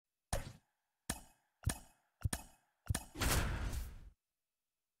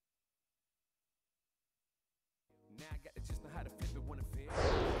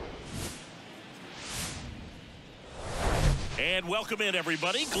And welcome in,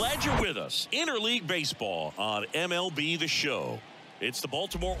 everybody. Glad you're with us. Interleague Baseball on MLB The Show. It's the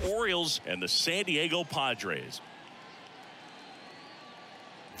Baltimore Orioles and the San Diego Padres.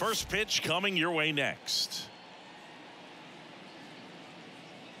 First pitch coming your way next.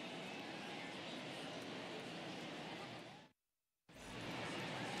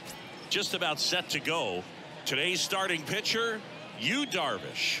 Just about set to go. Today's starting pitcher, Yu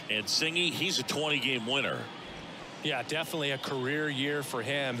Darvish. And Singy, he's a 20-game winner. Yeah, definitely a career year for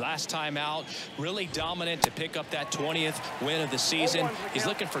him. Last time out, really dominant to pick up that 20th win of the season. He's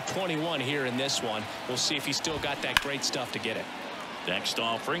looking for 21 here in this one. We'll see if he's still got that great stuff to get it. Next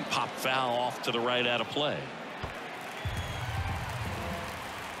offering, pop foul off to the right out of play.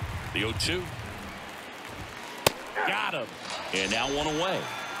 The 0-2. Got him. And now one away.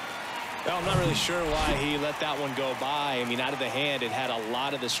 Well, I'm not really sure why he let that one go by. I mean, out of the hand, it had a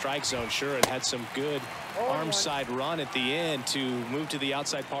lot of the strike zone. Sure, it had some good arm side run at the end to move to the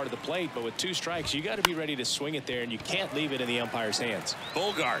outside part of the plate. But with 2 strikes, you got to be ready to swing it there, and you can't leave it in the umpire's hands.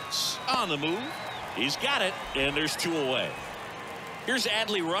 Bogaerts on the move. He's got it, and there's 2 away. Here's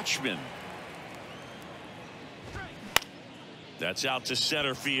Adley Rutschman. That's out to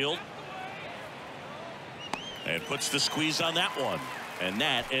center field. And puts the squeeze on that one. And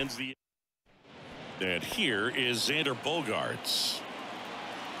that ends the... And here is Xander Bogaerts.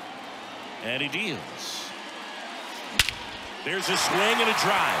 And he deals. There's a swing and a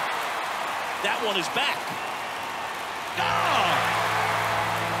drive. That one is back.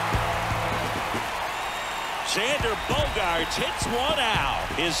 Xander Bogaerts hits one out.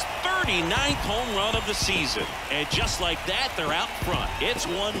 His 39th home run of the season. And just like that, they're out front. It's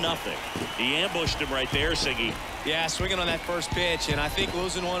 1-0. He ambushed him right there, Siggy. Yeah, swinging on that first pitch, and I think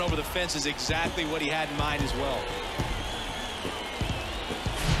losing one over the fence is exactly what he had in mind as well.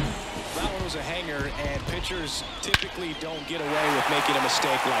 That one was a hanger, and pitchers typically don't get away with making a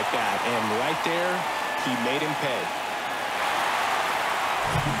mistake like that. And right there, he made him pay.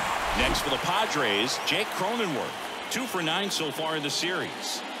 Next for the Padres, Jake Cronenworth. 2 for 9 so far in the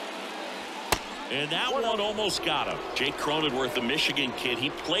series. And that one almost got him. Jake Cronenworth, the Michigan kid.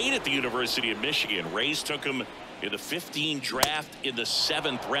 He played at the University of Michigan. Rays took him in the 15 draft in the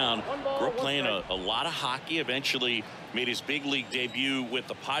 7th round. Grew up playing a lot of hockey. Eventually made his big league debut with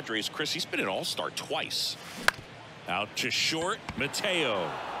the Padres. Chris, he's been an all-star twice. Out to short,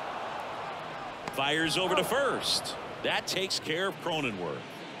 Mateo. Fires over to first. That takes care of Cronenworth.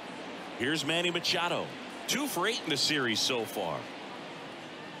 Here's Manny Machado. 2 for 8 in the series so far.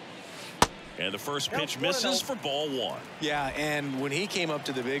 And the first pitch misses for ball 1. Yeah, and when he came up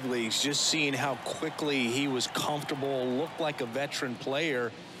to the big leagues, just seeing how quickly he was comfortable, looked like a veteran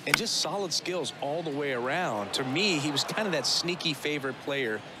player, and just solid skills all the way around. To me, he was kind of that sneaky favorite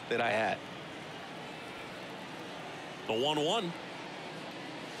player that I had. The 1-1.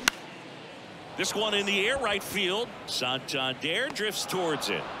 This one in the air, right field. Santander drifts towards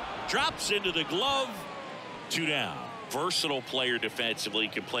it. Drops into the glove. 2 down. Versatile player defensively,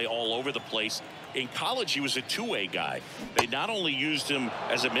 can play all over the place. In college, he was a 2-way guy. They not only used him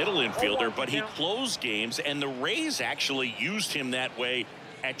as a middle infielder, but he closed games, and the Rays actually used him that way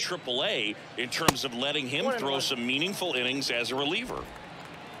at AAA in terms of letting him throw some meaningful innings as a reliever.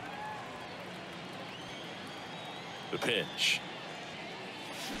 The pitch.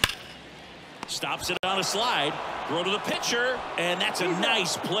 Stops it on a slide. Throw to the pitcher, and that's a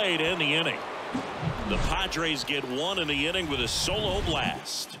nice play to end the inning. The Padres get 1 in the inning with a solo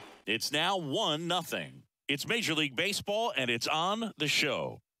blast. It's now 1-0. It's Major League Baseball, and it's on the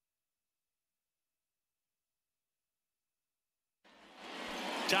show.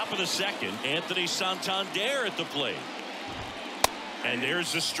 Top of the second, Anthony Santander at the plate. And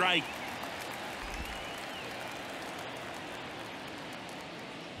there's the strike.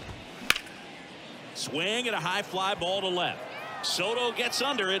 Swing and a high fly ball to left. Soto gets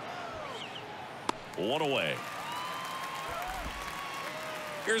under it. 1 away.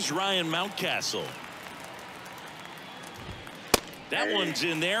 Here's Ryan Mountcastle. That one's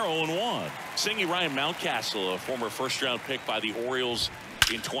in there, 0-1. Singy, Ryan Mountcastle, a former first-round pick by the Orioles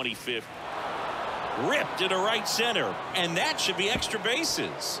in 2015. Ripped into right center, and that should be extra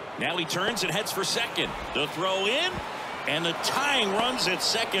bases. Now he turns and heads for second. The throw in, and the tying runs at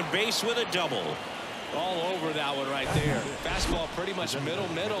second base with a double. All over that one right there. Fastball pretty much middle,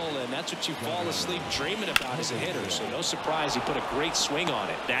 and that's what you fall asleep dreaming about as a hitter. So no surprise he put a great swing on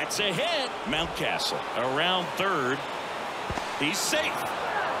it. That's a hit. Mountcastle around third. He's safe.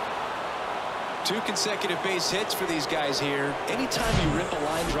 2 consecutive base hits for these guys here. Anytime you rip a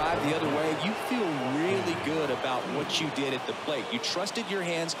line drive the other way, you feel really good about what you did at the plate. You trusted your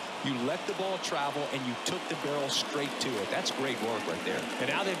hands, you let the ball travel, and you took the barrel straight to it. That's great work right there. And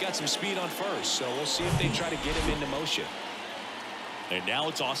now they've got some speed on first, so we'll see if they try to get him into motion. And now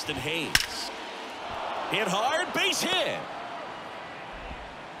it's Austin Hayes. Hit hard, base hit.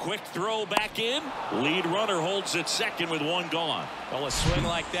 Quick throw back in. Lead runner holds at second with 1 gone. Well, a swing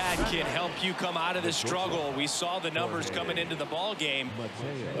like that can help you come out of the struggle. We saw the numbers coming into the ball game,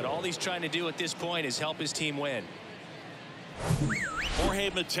 but all he's trying to do at this point is help his team win.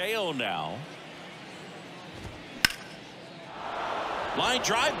 Jorge Mateo now. Line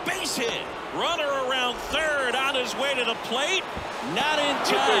drive, base hit. Runner around third on his way to the plate. Not in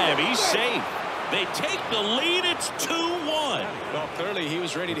time. He's safe. They take the lead. It's 2-1. Well, clearly he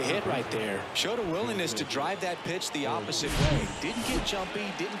was ready to hit right there. Showed a willingness to drive that pitch the opposite way. Didn't get jumpy,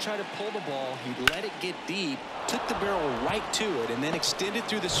 didn't try to pull the ball. He let it get deep, took the barrel right to it, and then extended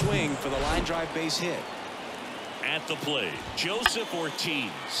through the swing for the line drive base hit. At the plate, Joseph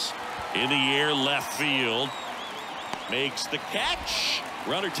Ortiz. In the air, left field. Makes the catch.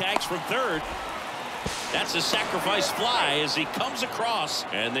 Runner tags from third. That's a sacrifice fly as he comes across,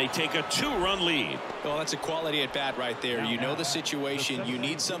 and they take a 2-run lead. Well, that's a quality at bat right there. You know the situation. You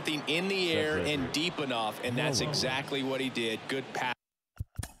need something in the air and deep enough, and that's exactly what he did. Good pass.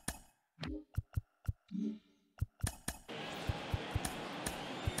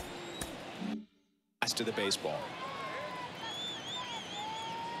 To the baseball.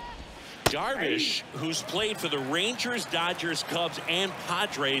 Darvish, who's played for the Rangers, Dodgers, Cubs, and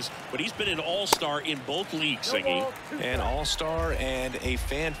Padres, but he's been an all-star in both leagues, Siggy. An all-star and a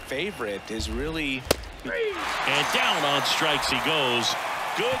fan favorite is really... And down on strikes he goes.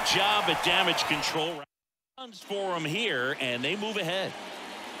 Good job at damage control. Runs for him here, and they move ahead.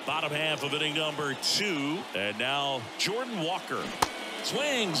 Bottom half of inning number 2, and now Jordan Walker.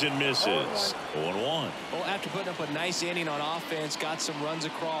 Swings and misses. 0-1. Well, after putting up a nice inning on offense, got some runs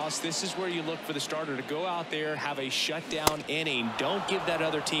across, this is where you look for the starter to go out there, have a shutdown inning. Don't give that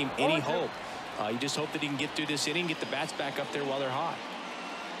other team any hope. You just hope that he can get through this inning, get the bats back up there while they're hot.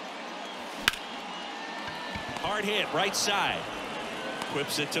 Hard hit, right side.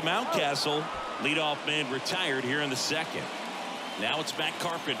 Whips it to Mountcastle. Leadoff man retired here in the second. Now it's Matt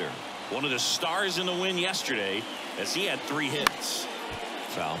Carpenter, one of the stars in the win yesterday, as he had 3 hits.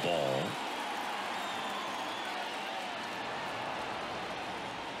 Foul ball.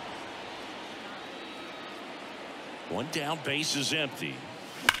 One down, base is empty.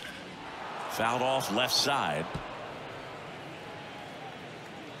 Fouled off left side.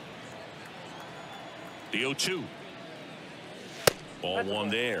 The 0-2. Ball 1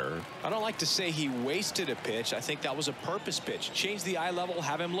 there. I don't like to say he wasted a pitch. I think that was a purpose pitch. Change the eye level,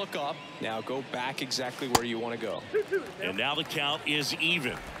 have him look up. Now go back exactly where you want to go. And now the count is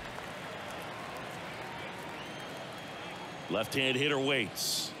even. Left-hand hitter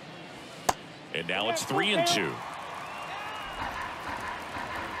waits. And now it's 3-2.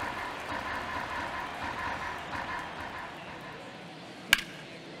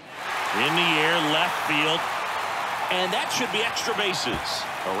 In the air, left field. And that should be extra bases.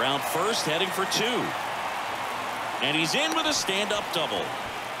 Around first, heading for 2. And he's in with a stand-up double.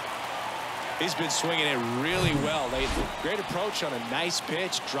 He's been swinging it really well. Great approach on a nice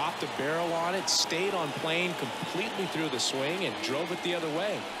pitch. Dropped the barrel on it. Stayed on plane completely through the swing and drove it the other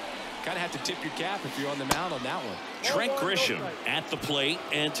way. Kind of have to tip your cap if you're on the mound on that one. Trent Grisham at the plate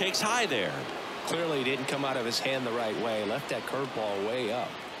and takes high there. Clearly didn't come out of his hand the right way. Left that curveball way up.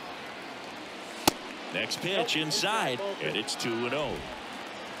 Next pitch inside, and it's 2-0.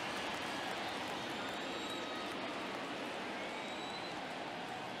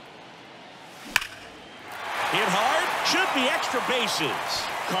 Hit hard, should be extra bases.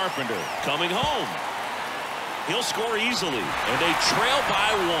 Carpenter coming home. He'll score easily, and they trail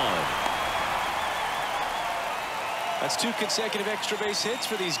by 1. That's 2 consecutive extra base hits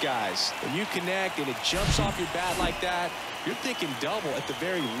for these guys. When you connect and it jumps off your bat like that, you're thinking double at the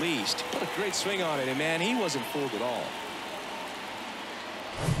very least. Put a great swing on it, and man, he wasn't fooled at all.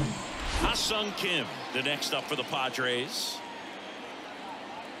 Ha-Sung Kim, the next up for the Padres.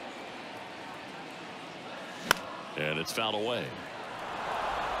 And it's fouled away.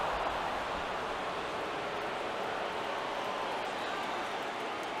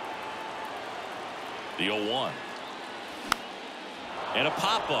 The 0-1. And a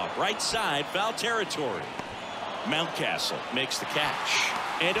pop-up, right side, foul territory. Mountcastle makes the catch.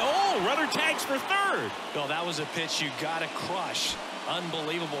 And oh, runner tags for third. Well, that was a pitch you got to crush.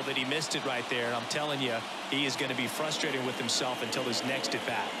 Unbelievable that he missed it right there. And I'm telling you, he is going to be frustrated with himself until his next at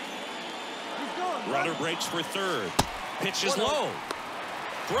bat. Runner breaks for third. Pitch is low.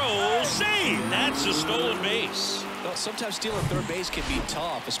 Throw, save. That's a stolen base. Well, sometimes stealing third base can be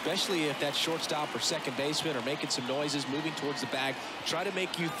tough, especially if that shortstop or second baseman are making some noises, moving towards the bag, try to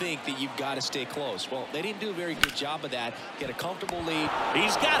make you think that you've got to stay close. Well, they didn't do a very good job of that. Get a comfortable lead.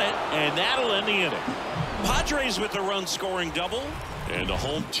 He's got it, and that'll end the inning. Padres with the run-scoring double, and the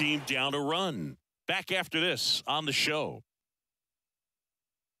home team down a run. Back after this on the show.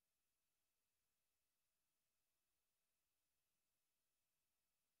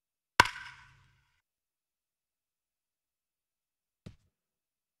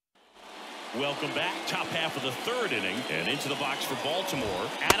 Welcome back. Top half of the third inning, and into the box for Baltimore,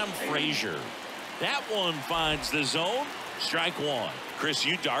 Adam Frazier. That one finds the zone. Strike one. Chris,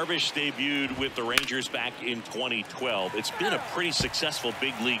 Yu Darvish debuted with the Rangers back in 2012. It's been a pretty successful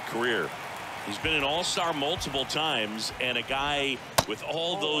big league career. He's been an all-star multiple times and a guy with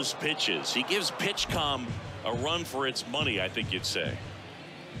all those pitches. He gives PitchCom a run for its money, I think you'd say.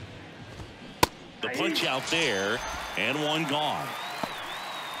 The punch out there, and one gone.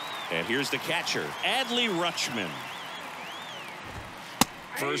 And here's the catcher, Adley Rutschman.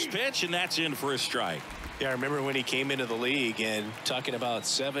 First pitch, and that's in for a strike. Yeah, I remember when he came into the league and talking about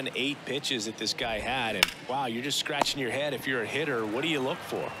 7, 8 pitches that this guy had. And wow, you're just scratching your head if you're a hitter. What do you look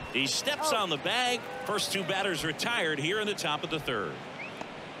for? He steps on the bag. First two batters retired here in the top of the third.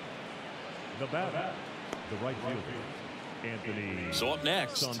 The batter, the right fielder, Anthony. So up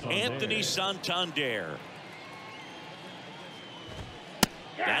next, Santander. Anthony Santander.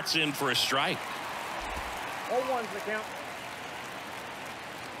 That's in for a strike. 0-1's the count.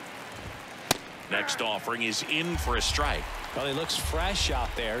 Next offering is in for a strike. Well, he looks fresh out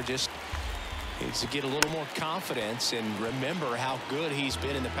there. Just needs to get a little more confidence and remember how good he's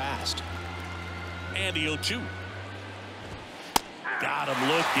been in the past. And the 0-2. Got him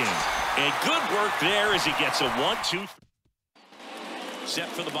looking. And good work there as he gets a 1-2. Set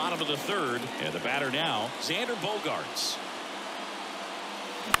for the bottom of the third. And the batter now, Xander Bogaerts.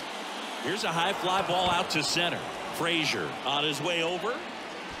 Here's a high fly ball out to center. Frazier on his way over.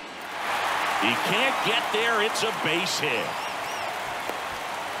 He can't get there. It's a base hit.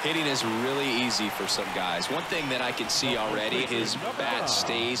 Hitting is really easy for some guys. One thing that I can see already, his bat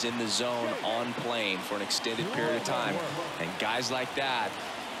stays in the zone on plane for an extended period of time. And guys like that,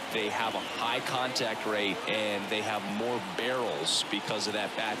 they have a high contact rate and they have more barrels because of that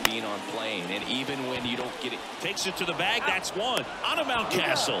bat being on plane. And even when you don't get it. Takes it to the bag. That's one. On to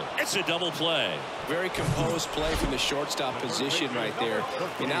Mountcastle. It's a double play. Very composed play from the shortstop position right there.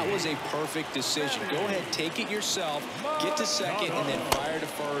 And that was a perfect decision. Go ahead, take it yourself, get to second, and then fire to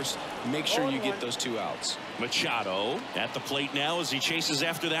first. Make sure you get those 2 outs. Machado at the plate now as he chases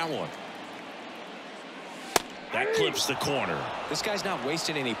after that one. That clips the corner. This guy's not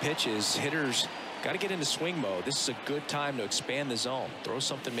wasting any pitches. Hitters got to get into swing mode. This is a good time to expand the zone. Throw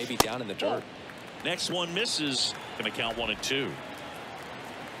something maybe down in the dirt. Next one misses. Going to count 1-2.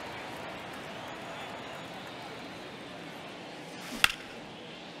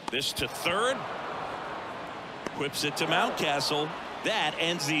 This to third. Whips it to Mountcastle. That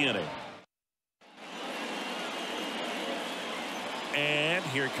ends the inning. And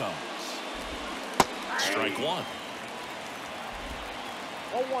here it comes. Strike one.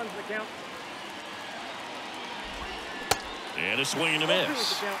 0-1's the count. And a swing and a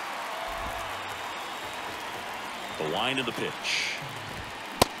miss. The line of the pitch.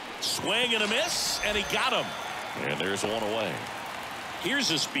 Swing and a miss, and he got him. And there's one away.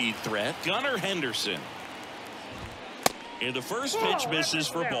 Here's a speed threat, Gunnar Henderson. And the first pitch misses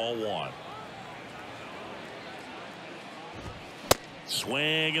for ball one.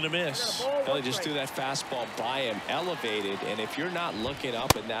 Swing and a miss. Well, he just threw that fastball by him, elevated, and if you're not looking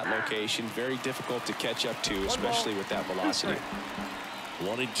up in that location, very difficult to catch up to, especially with that velocity.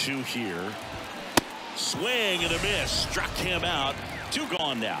 1-2 here. Swing and a miss. Struck him out. 2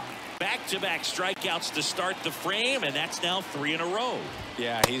 gone now. Back-to-back strikeouts to start the frame, and that's now 3 in a row.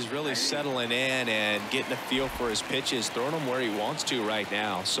 Yeah, he's really settling in and getting a feel for his pitches, throwing them where he wants to right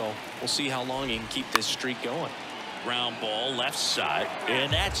now. So we'll see how long he can keep this streak going. Ground ball left side,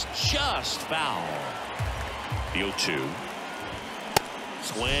 and that's just foul. The 0-2.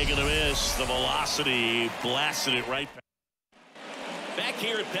 Swing and a miss. The velocity blasted it right back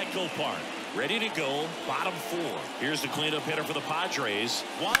here at Petco Park. Ready to go, bottom 4. Here's the cleanup hitter for the Padres,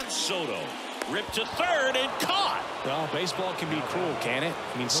 Juan Soto. Ripped to third and caught. Well, baseball can be cruel, can it?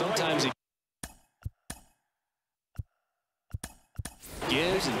 I mean, sometimes it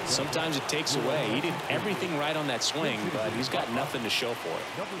gives and sometimes it takes away. He did everything right on that swing, but he's got nothing to show for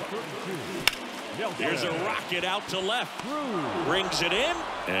it. There's a rocket out to left. Brings it in,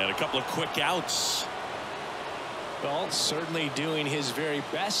 and a couple of quick outs. Well, certainly doing his very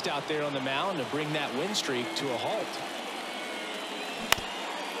best out there on the mound to bring that win streak to a halt.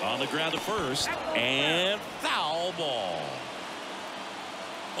 On the ground to first, and foul ball.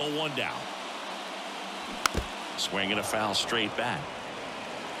 0-1 down. Swinging a foul straight back.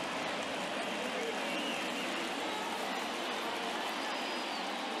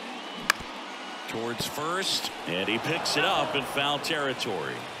 Towards first, and he picks it up in foul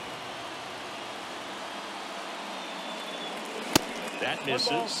territory. That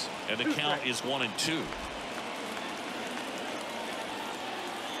misses, and the count is 1-2.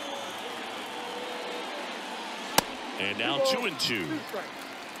 And now 2-2.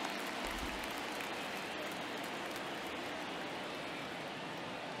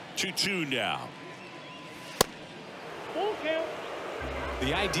 2-2 now. Full count.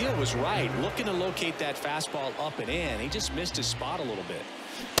 The idea was right, looking to locate that fastball up and in. He just missed his spot a little bit.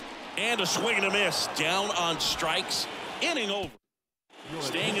 And a swing and a miss. Down on strikes. Inning over.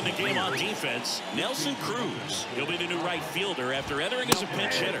 Staying in the game on defense, Nelson Cruz. He'll be the new right fielder after entering as a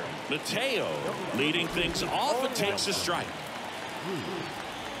pinch hitter. Mateo leading things off and takes a strike.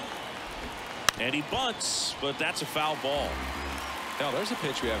 And he bunts, but that's a foul ball. Now, there's a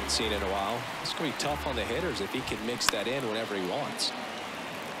pitch we haven't seen in a while. It's going to be tough on the hitters if he can mix that in whenever he wants.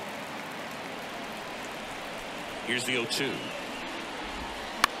 Here's the 0-2.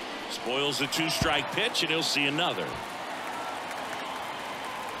 Spoils the 2-strike pitch, and he'll see another.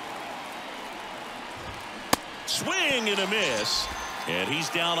 Swing and a miss, and he's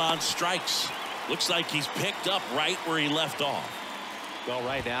down on strikes. Looks like he's picked up right where he left off. Well,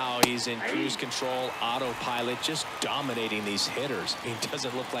 right now he's in cruise control, autopilot, just dominating these hitters. It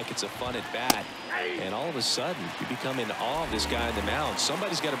doesn't look like it's a fun at bat, and all of a sudden you become in awe of this guy on the mound.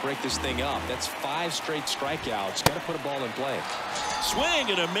 Somebody's got to break this thing up. That's 5 straight strikeouts. Got to put a ball in play. Swing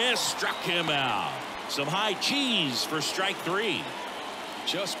and a miss, struck him out. Some high cheese for strike 3.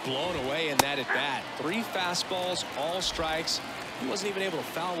 Just blown away in that at bat. 3 fastballs, all strikes. He wasn't even able to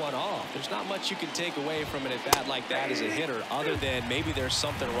foul one off. There's not much you can take away from an at bat like that as a hitter, other than maybe there's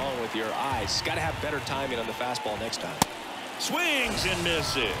something wrong with your eyes. Got to have better timing on the fastball next time. Swings and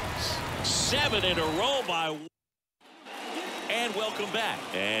misses. 7 in a row by. And welcome back.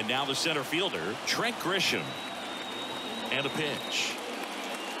 And now the center fielder, Trent Grisham. And a pitch.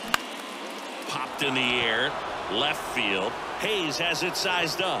 Popped in the air. Left field. Hayes has it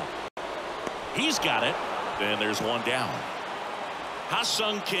sized up. He's got it. And there's one down.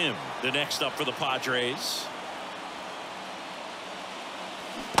 Ha-Sung Kim, the next up for the Padres.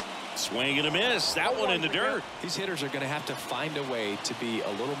 Swing and a miss. That one in the dirt. These hitters are going to have to find a way to be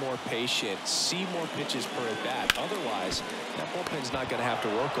a little more patient, see more pitches per at bat. Otherwise, that bullpen's not going to have to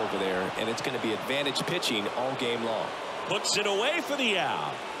work over there, and it's going to be advantage pitching all game long. Puts it away for the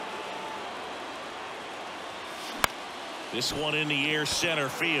out. This one in the air, center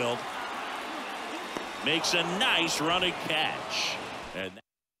field. Makes a nice running catch. And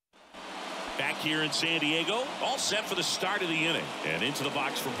back here in San Diego, all set for the start of the inning. And into the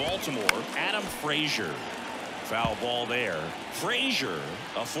box for Baltimore, Adam Frazier. Foul ball there. Frazier,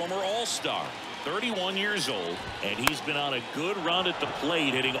 a former All-Star, 31 years old, and he's been on a good run at the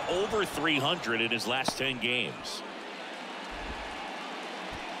plate, hitting over 300 in his last 10 games.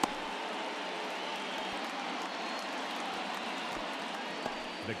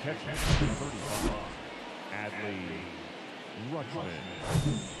 The catch, 35, Adley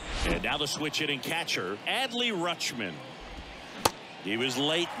Rutschman. And now the switch hitting catcher, Adley Rutschman. He was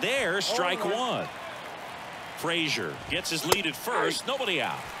late there, strike 1. Frazier gets his lead at first, nobody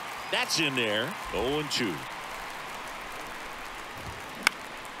out. That's in there, 0-2.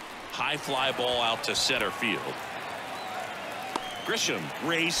 High fly ball out to center field. Grisham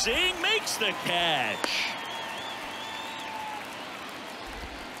racing, makes the catch.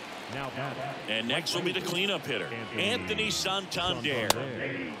 And next will be the cleanup hitter, Anthony Santander.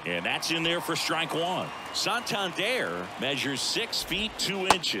 And that's in there for strike 1. Santander measures 6 feet 2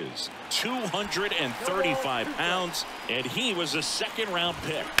 inches, 235 pounds, and he was a 2nd-round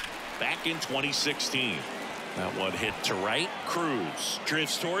pick back in 2016. That one hit to right. Cruz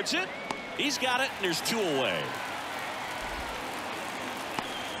drifts towards it. He's got it, and there's 2 away.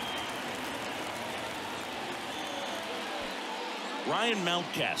 Ryan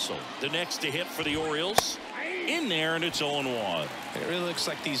Mountcastle, the next to hit for the Orioles. In there, and it's 0-1. It really looks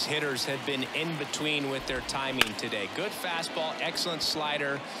like these hitters have been in between with their timing today. Good fastball, excellent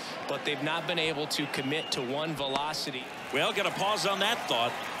slider, but they've not been able to commit to one velocity. Well, got to pause on that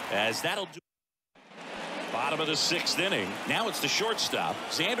thought, as that'll do. Bottom of the 6th inning. Now it's the shortstop,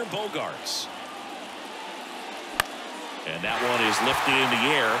 Xander Bogaerts. And that one is lifted in the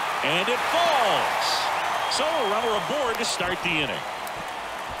air, and it falls. So a runner aboard to start the inning.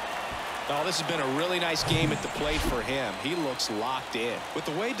 Oh, this has been a really nice game at the plate for him. He looks locked in. With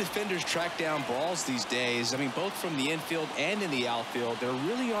the way defenders track down balls these days, I mean, both from the infield and in the outfield, there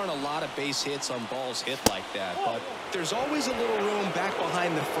really aren't a lot of base hits on balls hit like that. But there's always a little room back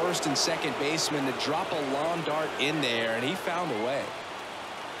behind the first and second baseman to drop a long dart in there, and he found a way.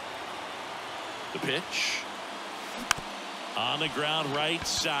 The pitch. On the ground right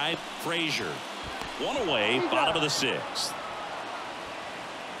side, Frazier. One away, bottom of the sixth.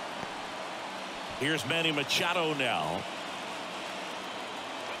 Here's Manny Machado now.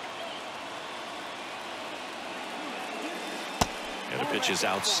 And the pitch is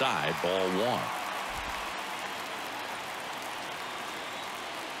outside, ball one.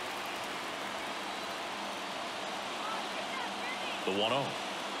 The 1-0.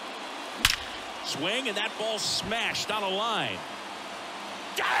 Swing, and that ball smashed on a line.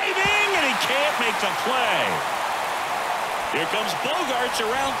 Diving, and he can't make the play. Here comes Bogaerts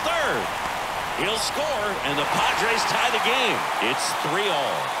around third. He'll score, and the Padres tie the game. It's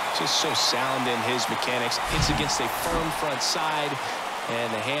 3-all. Just so sound in his mechanics. Hits against a firm front side,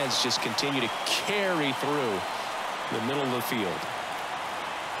 and the hands just continue to carry through the middle of the field.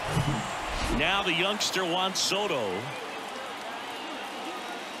 Now the youngster Juan Soto.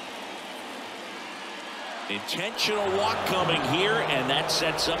 Intentional walk coming here, and that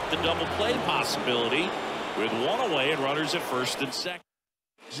sets up the double play possibility with one away and runners at first and second.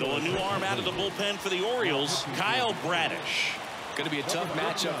 So a new arm out of the bullpen for the Orioles, Kyle Bradish. Going to be a tough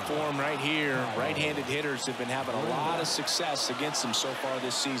matchup for him right here. Right-handed hitters have been having a lot of success against him so far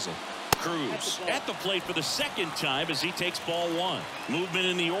this season. Cruz at the plate for the second time as he takes ball one. Movement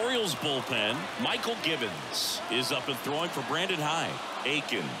in the Orioles bullpen. Michael Gibbons is up and throwing for Brandon Hyde.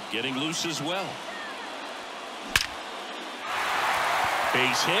 Aiken getting loose as well.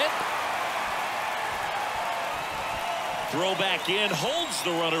 Base hit. Throw back in, holds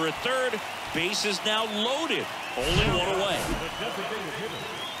the runner at third. Base is now loaded. Only one away. The designated hitter,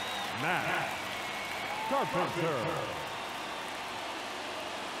 Matt Carpenter.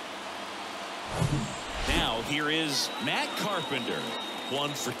 Now here is Matt Carpenter, 1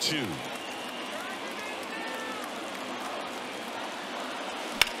 for 2.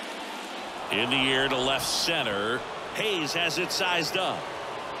 In the air to left center. Hayes has it sized up.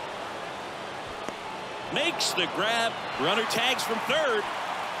 Makes the grab. Runner tags from third.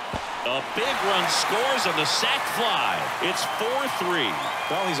 A big run scores on the sac fly. It's 4-3.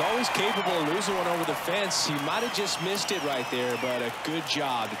 Well, he's always capable of losing one over the fence. He might have just missed it right there, but a good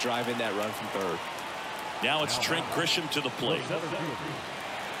job to drive in that run from third. Now it's Trent Grisham to the plate.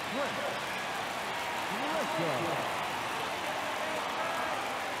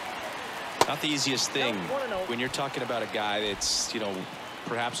 Not the easiest thing when you're talking about a guy that's,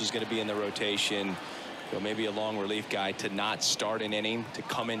 perhaps is going to be in the rotation, maybe a long relief guy, to not start an inning, to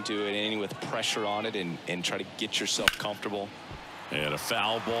come into an inning with pressure on it and try to get yourself comfortable. And a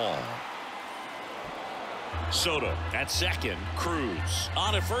foul ball. Soto at second. Cruz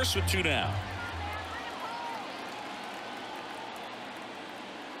on at first with 2 down.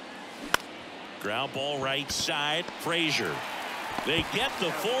 Ground ball right side. Frazier. They get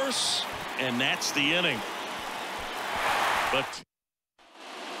the force, and that's the inning. But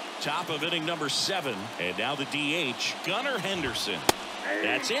top of inning number 7, and now the DH, Gunnar Henderson.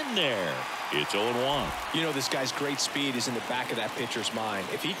 That's in there. It's 0-1. This guy's great speed is in the back of that pitcher's mind.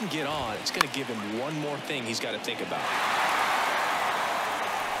 If he can get on, it's going to give him one more thing he's got to think about.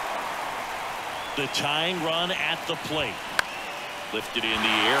 The tying run at the plate. Lifted in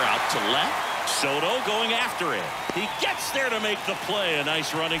the air out to left. Soto going after it. He gets there to make the play. A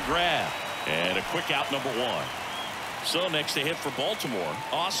nice running grab. And a quick out, number 1. So next to hit for Baltimore,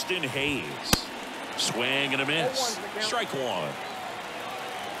 Austin Hayes. Swing and a miss. Strike 1.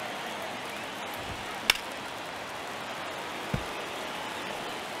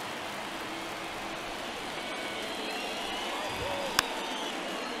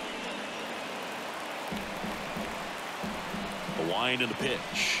 The wind and the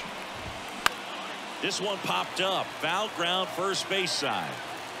pitch. This one popped up. Foul ground first base side.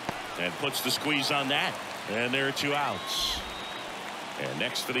 And puts the squeeze on that. And there are 2 outs. And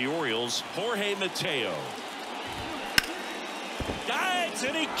next for the Orioles, Jorge Mateo. Dives,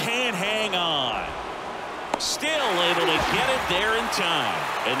 and he can't hang on. Still able to get it there in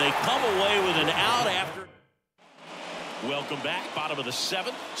time. And they come away with an out after. Welcome back, bottom of the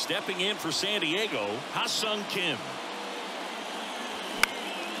 7th. Stepping in for San Diego, Ha-Sung Kim.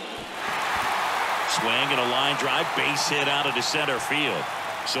 Swing and a line drive, base hit out into center field.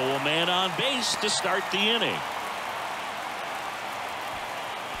 So a man on base to start the inning.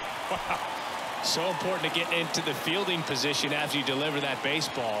 Wow. So important to get into the fielding position as you deliver that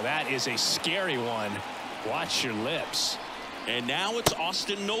baseball. That is a scary one. Watch your lips. And now it's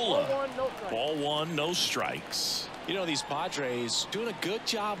Austin Nola. Ball one, no strikes. Ball one, no strikes. You know, these Padres doing a good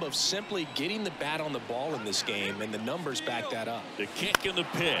job of simply getting the bat on the ball in this game, and the numbers back that up. The kick and the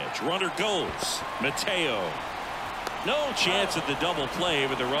pitch. Runner goes. Mateo. No chance at the double play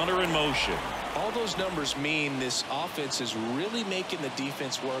with the runner in motion. All those numbers mean this offense is really making the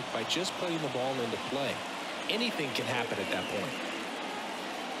defense work by just putting the ball into play. Anything can happen at that point.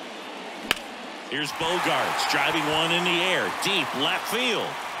 Here's Bogaerts driving one in the air. Deep left field.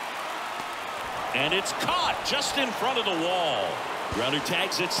 And it's caught just in front of the wall. Runner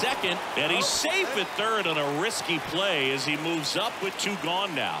tags at second, and he's safe at third on a risky play as he moves up with two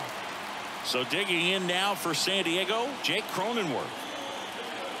gone now. So digging in now for San Diego, Jake Cronenworth.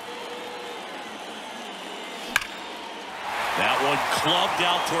 That one clubbed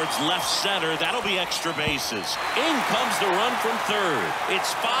out towards left center. That'll be extra bases. In comes the run from third.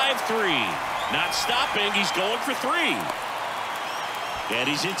 It's 5-3. Not stopping. He's going for three. And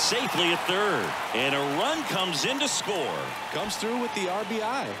he's in safely at third. And a run comes in to score. Comes through with the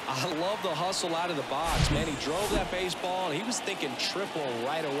RBI. I love the hustle out of the box. Man, he drove that baseball, and he was thinking triple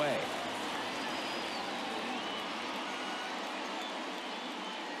right away.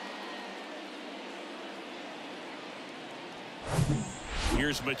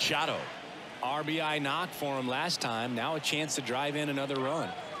 Here's Machado. RBI knock for him last time. Now a chance to drive in another run.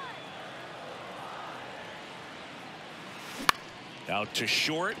 Out to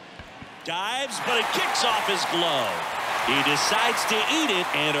short. Dives, but it kicks off his glove. He decides to eat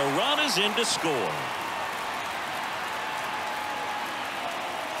it, and a run is in to score.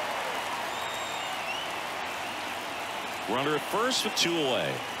 Runner at first with two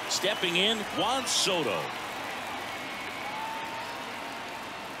away. Stepping in, Juan Soto.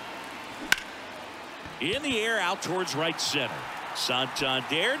 In the air out towards right center.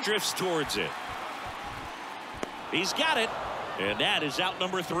 Santander drifts towards it. He's got it. And that is out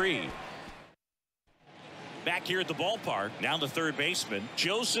number 3. Back here at the ballpark, now the third baseman,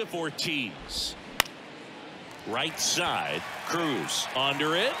 Joseph Ortiz. Right side, Cruz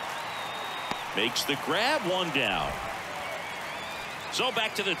under it. Makes the grab, one down. So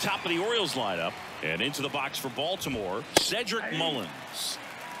back to the top of the Orioles lineup. And into the box for Baltimore, Cedric Mullins.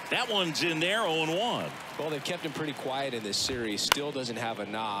 That one's in there, 0-1. Well, they've kept him pretty quiet in this series. Still doesn't have a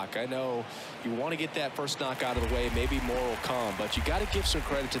knock. I know you want to get that first knock out of the way. Maybe more will come, but you got to give some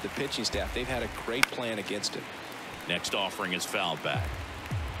credit to the pitching staff. They've had a great plan against him. Next offering is fouled back.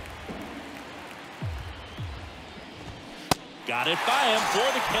 Got it by him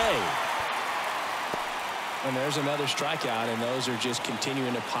for the K. And there's another strikeout, and those are just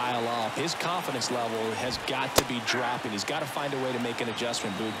continuing to pile up. His confidence level has got to be dropping. He's got to find a way to make an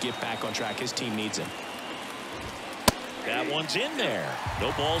adjustment, Boog, get back on track. His team needs him. That one's in there.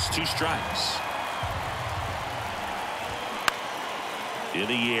 No balls, 2 strikes. In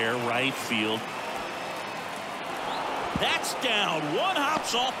the air, right field. That's down. One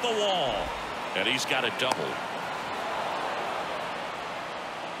hops off the wall. And he's got a double.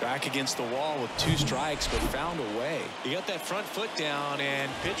 Back against the wall with 2 strikes, but found a way. He got that front foot down,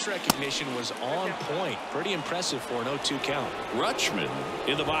 and pitch recognition was on point. Pretty impressive for an 0-2 count. Rutschman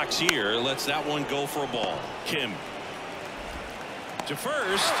in the box here lets that one go for a ball. Kim to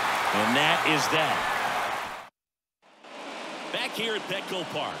first, and that is that. Back here at Petco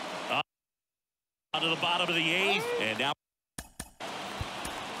Park. Out to the bottom of the 8th, and now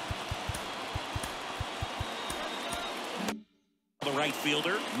the right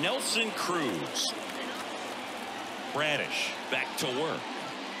fielder, Nelson Cruz. Bradish back to work.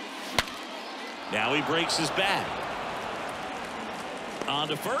 Now he breaks his back. On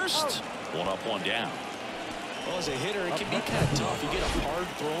to first. One up, one down. Well, as a hitter, it can be kind of tough. You get a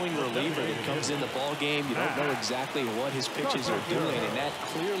hard-throwing reliever that comes in the ball game. You don't know exactly what his pitches are doing, and that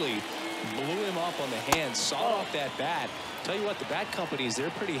clearly blew him up on the hand, sawed off that bat. Tell you what, the bat companies,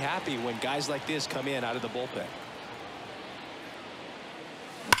 they're pretty happy when guys like this come in out of the bullpen.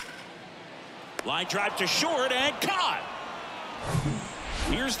 Line drive to short and caught.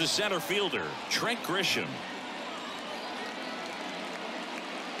 Here's the center fielder, Trent Grisham.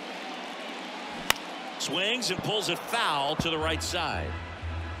 Swings and pulls it foul to the right side.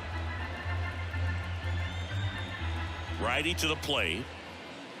 Righty to the plate.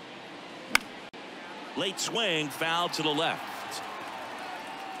 Late swing, foul to the left.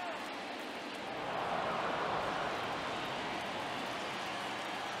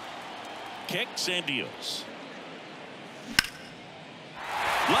 Kicks and deals.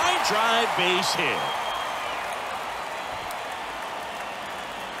 Line drive, base hit.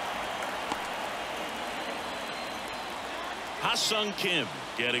 Ha-Sung Kim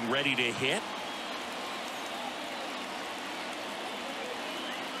getting ready to hit.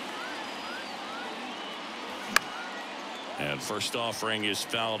 And first offering is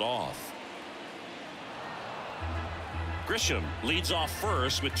fouled off. Grisham leads off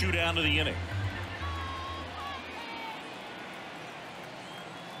first with 2 down to the inning.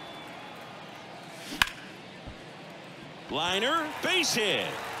 Liner, base hit.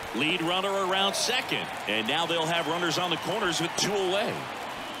 Lead runner around second. And now they'll have runners on the corners with 2 away.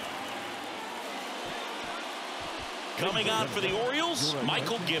 Coming on for the Orioles,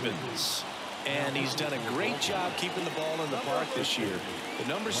 Michael Gibbons. And he's done a great job keeping the ball in the park this year. The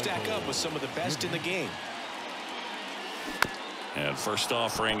numbers stack up with some of the best in the game. And first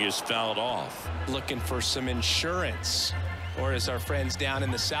offering is fouled off. Looking for some insurance. Or as our friends down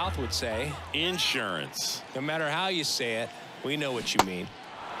in the South would say, insurance. No matter how you say it, we know what you mean.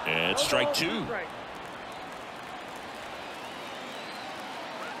 And strike 2.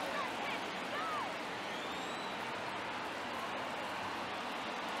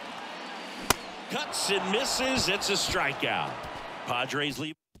 Cuts and misses. It's a strikeout. Padres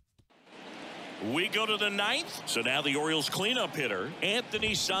lead. We go to the 9th. So now the Orioles cleanup hitter,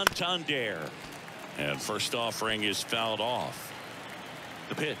 Anthony Santander. And first offering is fouled off.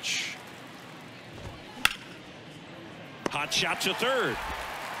 The pitch. Hot shot to third.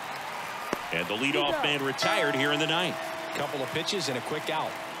 And the leadoff man retired here in the 9th. Couple of pitches and a quick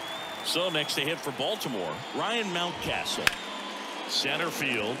out. So next to hit for Baltimore, Ryan Mountcastle. Center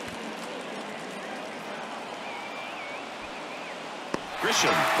field.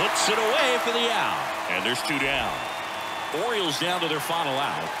 Grisham puts it away for the out. And there's 2 down. Orioles down to their final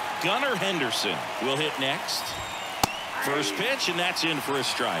out. Gunnar Henderson will hit next. First pitch, and that's in for a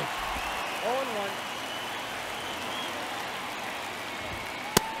strike. 0-1.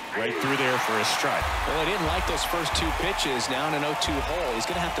 Right through there for a strike. Well, he didn't like those first 2 pitches. Now in an 0-2 hole. He's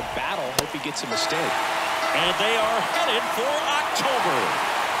going to have to battle. Hope he gets a mistake. And they are headed for October.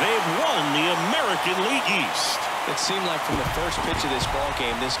 They've won the American League East. It seemed like from the first pitch of this ball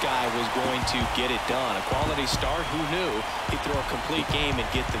game, this guy was going to get it done. A quality start. Who knew he'd throw a complete game and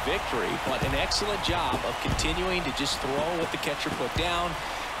get the victory? But an excellent job of continuing to just throw what the catcher put down.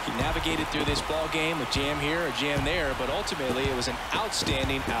 He navigated through this ball game, a jam here, a jam there, but ultimately it was an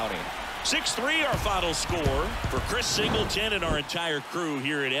outstanding outing. 6-3 our final score. For Chris Singleton and our entire crew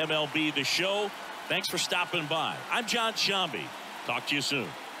here at MLB The Show, thanks for stopping by. I'm John Shambi. Talk to you soon.